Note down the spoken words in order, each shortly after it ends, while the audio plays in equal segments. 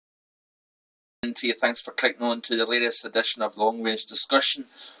again to you. Thanks for clicking on to the latest edition of Long Range Discussion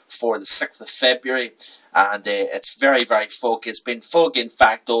for the 6th of February. And it's very, very foggy. It's been foggy, in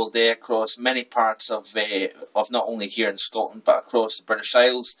fact, all day across many parts of not only here in Scotland, but across the British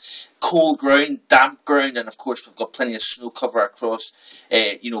Isles. Cold ground, damp ground, and of course we've got plenty of snow cover across,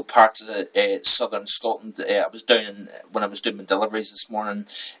 parts of southern Scotland. I was down when I was doing my deliveries this morning.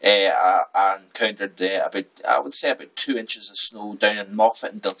 I encountered about 2 inches of snow down in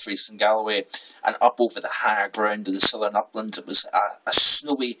Moffat and Dumfries and Galloway, and up over the higher ground of the southern uplands. It was a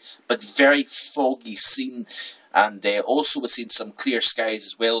snowy but very foggy scene. And also we've seen some clear skies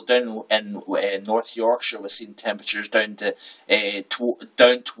as well. Down in North Yorkshire, we've seen temperatures down to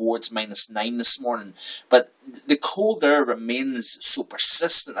down towards -9 this morning. But the cold air remains so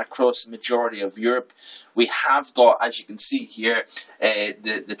persistent across the majority of Europe. We have got, as you can see here,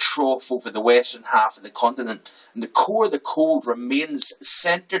 the trough over the western half of the continent, and the core of the cold remains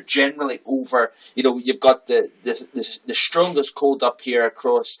centred generally over. You've got the strongest cold up here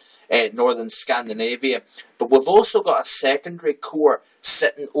across northern Scandinavia, but we've also got a secondary core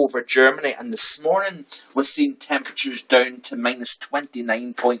sitting over Germany, and this morning we've seen temperatures down to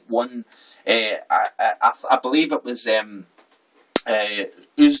 -29.1. I believe it was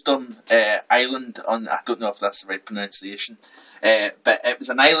Usedom Island on, I don't know if that's the right pronunciation, but it was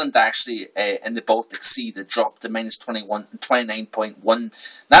an island actually in the Baltic Sea that dropped to -29.1.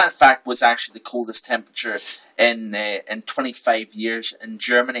 That in fact was actually the coldest temperature in 25 years in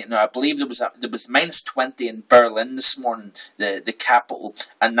Germany. Now I believe there was -20 in Berlin this morning, the capital,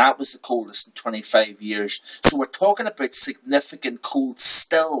 and that was the coldest in 25 years. So we're talking about significant cold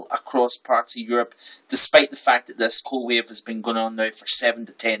still across parts of Europe, despite the fact that this cold wave has been going on now for 7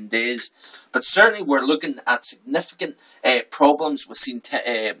 to 10 days. But certainly we're looking at significant problems. We've seen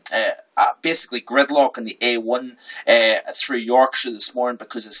basically gridlock in the A1 through Yorkshire this morning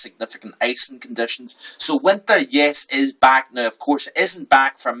because of significant icing conditions. So winter, yes, is back now. Of course, it isn't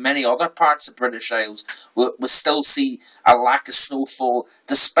back for many other parts of British Isles. We still see a lack of snowfall,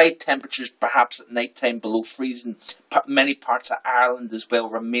 despite temperatures perhaps at night time below freezing. Many parts of Ireland as well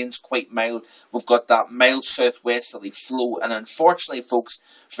remains quite mild. We've got that mild southwesterly flow, and unfortunately, folks,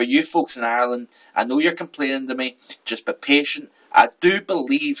 for you folks in Ireland, I know you're complaining to me, just be patient. I do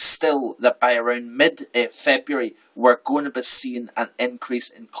believe still that by around mid-February we're going to be seeing an increase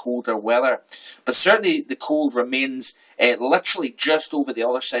in colder weather. But certainly the cold remains literally just over the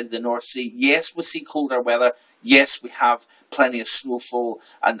other side of the North Sea. Yes, we see colder weather. Yes, we have plenty of snowfall,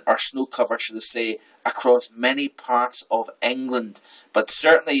 and our snow cover, should I say, across many parts of England. But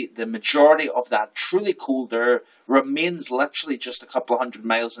certainly the majority of that truly cold air remains literally just a couple of hundred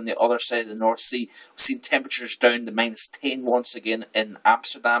miles on the other side of the North Sea. We've seen temperatures down to -10 once again in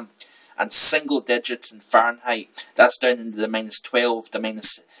Amsterdam, and single digits in Fahrenheit. That's down into the -12 to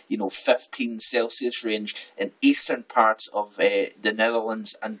 -15 Celsius range in eastern parts of the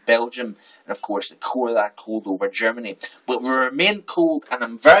Netherlands and Belgium, and of course the core of that cold over Germany. But we remain cold, and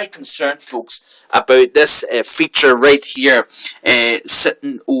I'm very concerned, folks, about this feature right here,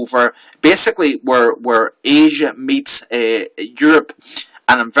 sitting over basically where Asia meets Europe.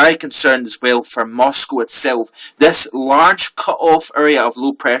 And I'm very concerned as well for Moscow itself. This large cut-off area of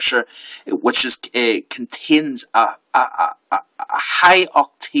low pressure, which contains a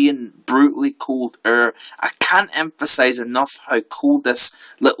high-octane, brutally cold air. I can't emphasize enough how cold this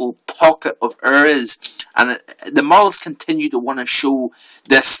little pocket of air is. And the models continue to want to show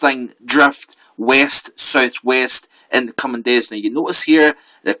this thing drift west-southwest in the coming days. Now you notice here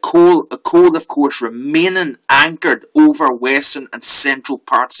the cold of course remaining anchored over western and central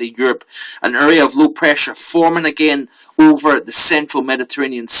parts of Europe. An area of low pressure forming again over the central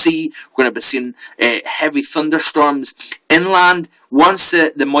Mediterranean Sea. We're going to be seeing heavy thunderstorms inland. Once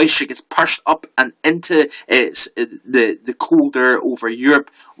the moisture gets pushed up and into the cold air over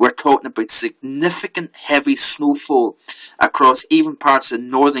Europe, we're talking about significant heavy snowfall across even parts of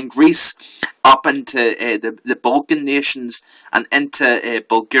northern Greece, up into the Balkan nations, and into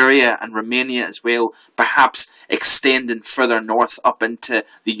Bulgaria and Romania as well, perhaps extending further north up into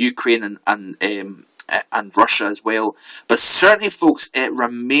the Ukraine and Russia as well. But certainly, folks, it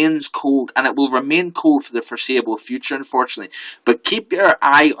remains cold, and it will remain cold for the foreseeable future, unfortunately. But keep your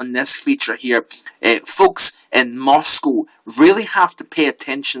eye on this feature here. Folks in Moscow really have to pay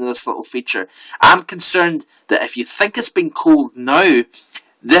attention to this little feature. I'm concerned that if you think it's been cold now,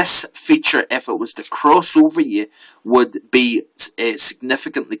 this feature, if it was to cross over you, would be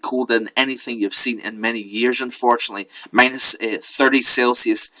significantly colder than anything you've seen in many years, unfortunately. -30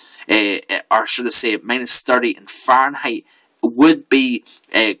 Celsius, or should I say -30 in Fahrenheit, would be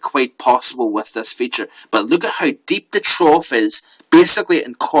quite possible with this feature. But look at how deep the trough is, basically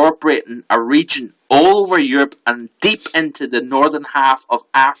incorporating a region all over Europe and deep into the northern half of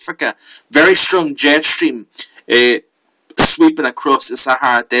Africa. Very strong jet stream sweeping across the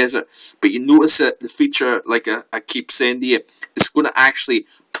Sahara Desert. But you notice that the feature, like I keep saying to you, is going to actually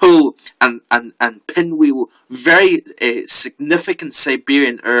pull and pinwheel very significant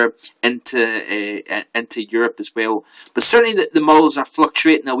Siberian air into Europe as well. But certainly the models are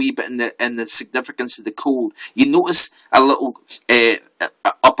fluctuating a wee bit in the significance of the cold. You notice a little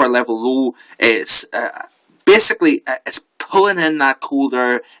upper level low. Basically it's pulling in that cold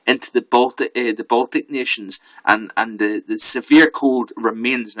air into the Baltic nations, and the severe cold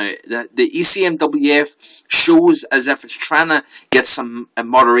remains. Now the ECMWF shows as if it's trying to get some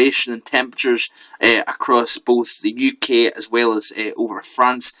moderation in temperatures across both the UK as well as over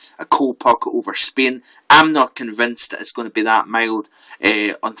France, a cold pocket over Spain. I'm not convinced that it's going to be that mild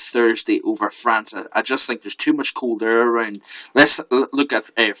on Thursday over France. I just think there's too much cold air around. Let's look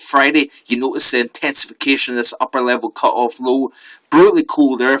at Friday. You notice the intensification of this upper level cut off low. Brutally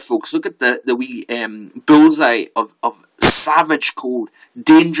cold air, folks. Look at the wee bullseye of savage cold,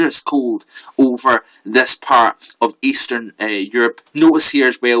 dangerous cold over this part of Eastern Europe. Notice here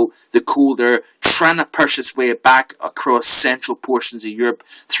as well the cold air trying to push its way back across central portions of Europe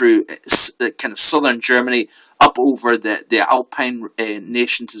through kind of southern Germany up over the Alpine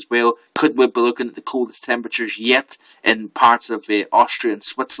nations as well. Could we be looking at the coldest temperatures yet in parts of Austria and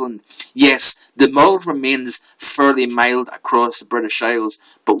Switzerland? Yes, the model remains fairly mild across the British Isles,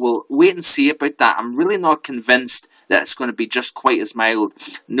 but we'll wait and see about that. I'm really not convinced that it's going to be just quite as mild.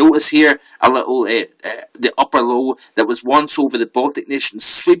 Notice here a little the upper low that was once over the Baltic nations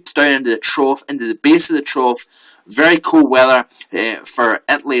sweeps down into the trough, into the base of the trough. Very cool weather for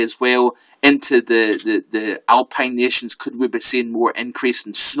Italy as well. Into the Alpine nations, could we be seeing more increase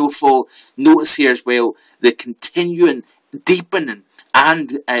in snowfall? Notice here as well the continuing deepening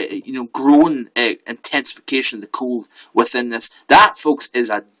and growing intensification of the cold within this. That, folks, is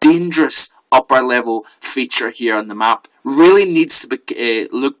a dangerous upper level feature here on the map. Really needs to be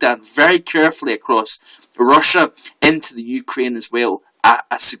looked at very carefully across Russia into the Ukraine as well.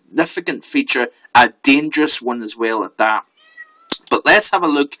 A significant feature, a dangerous one as well at that. But let's have a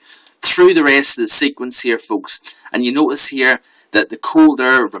look through the rest of the sequence here, folks. And you notice here that the cold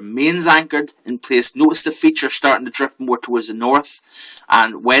air remains anchored in place. Notice the feature starting to drift more towards the north.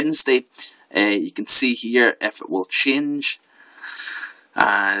 And Wednesday, you can see here if it will change.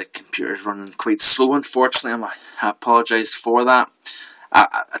 The computer's running quite slow, unfortunately. I apologise for that.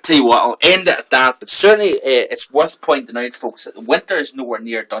 I tell you what, I'll end it at that, but certainly it's worth pointing out, folks, that the winter is nowhere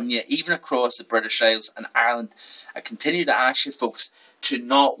near done yet, even across the British Isles and Ireland. I continue to ask you, folks, to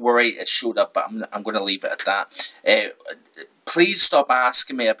not worry it showed up, but I'm going to leave it at that. Please stop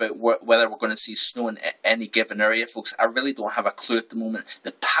asking me about whether we're going to see snow in any given area, folks. I really don't have a clue at the moment.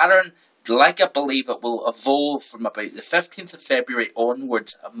 The pattern, like I believe it will evolve from about the 15th of February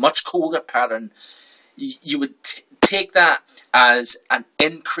onwards, a much colder pattern. You would take that as an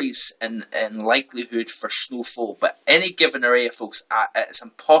increase in likelihood for snowfall, but any given area, folks, it's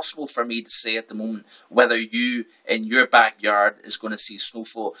impossible for me to say at the moment whether you in your backyard is going to see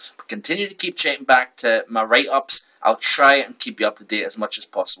snowfall. But continue to keep checking back to my write-ups. I'll try and keep you up to date as much as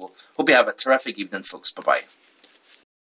possible. Hope you have a terrific evening, folks. Bye-bye.